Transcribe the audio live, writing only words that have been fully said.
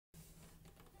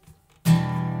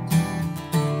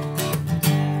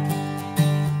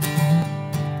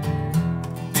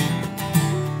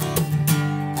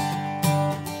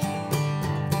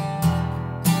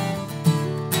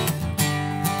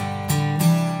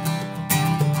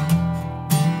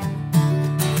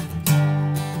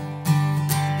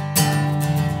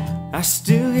I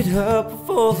still get up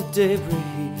before the day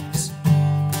breaks,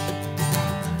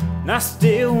 and I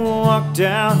still walk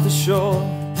down the shore.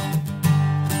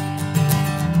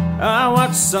 I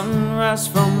watch sunrise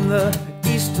from the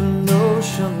eastern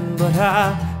ocean, but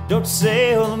I don't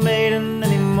sail the maiden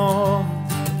anymore.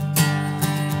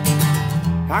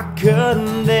 I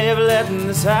couldn't have let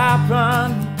this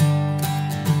happen.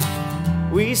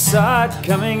 We saw it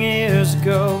coming years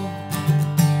ago.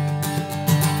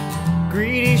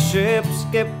 Greedy ships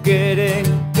kept getting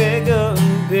bigger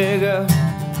and bigger,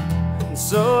 and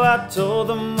so I told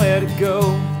them where to go.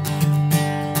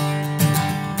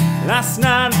 Last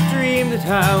night I dreamed that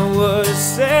I was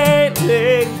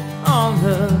sailing on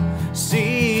the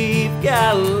Sea of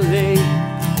Galilee.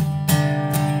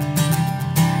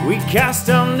 We cast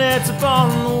our nets upon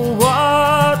the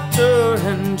water,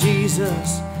 and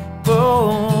Jesus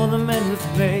bore them in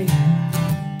with me.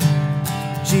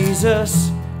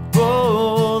 Jesus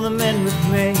bore them in with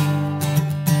me.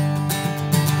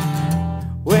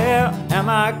 Where am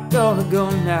I gonna go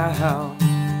now?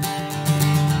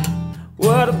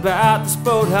 What about this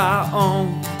boat I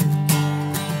own?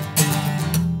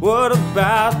 What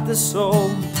about this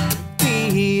old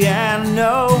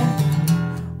piano?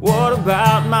 What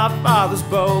about my father's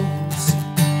boats?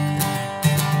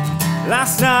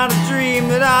 Last night I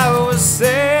dreamed that I was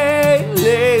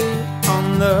sailing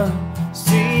on the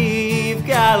Sea of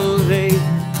Galilee.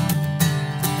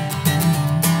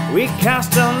 We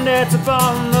cast our nets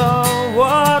upon the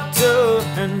water,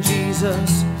 and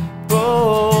Jesus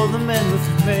bore them in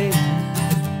with me.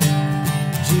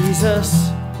 Jesus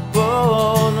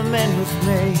bore them in with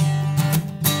me.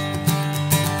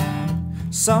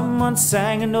 Someone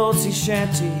sang an old sea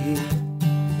shanty,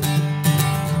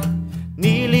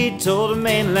 nearly told a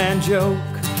mainland joke.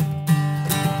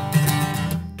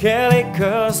 Kelly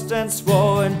cursed and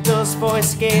swore until his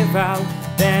voice gave out.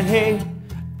 Then he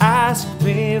asked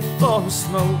me for a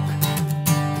smoke.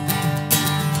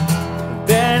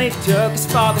 Then he took his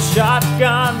father's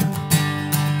shotgun,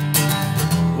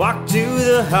 walked to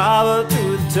the harbor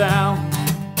through the town,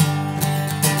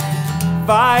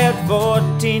 fired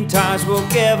 14 times,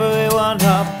 woke everyone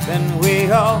up, and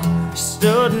we all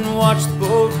stood and watched the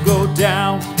boat go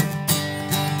down.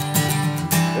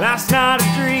 Last night I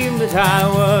dreamed that I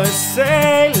was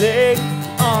sailing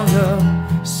on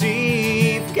the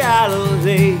Sea of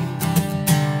Galilee.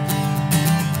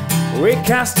 We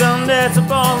cast our nets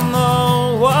upon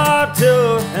the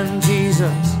water, and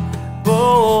Jesus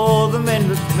bore them in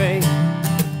with me.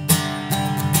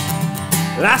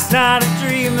 Last night I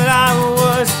dreamed that I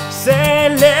was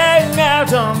sailing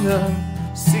out on the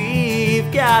Sea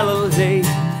of Galilee.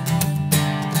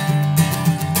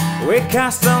 We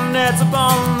cast our nets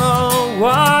upon the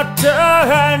water,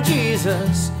 and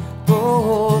Jesus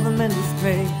bore them in with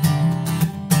me.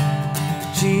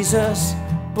 Jesus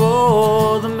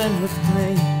bore them in with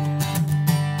me.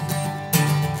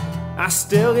 I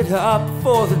still get up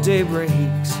before the day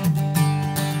breaks,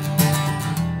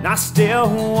 and I still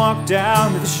walk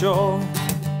down to the shore.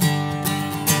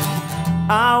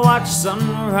 I watch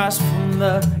sunrise from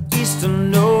the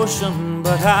eastern ocean,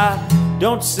 but I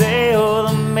don't sail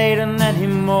the maiden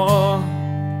anymore.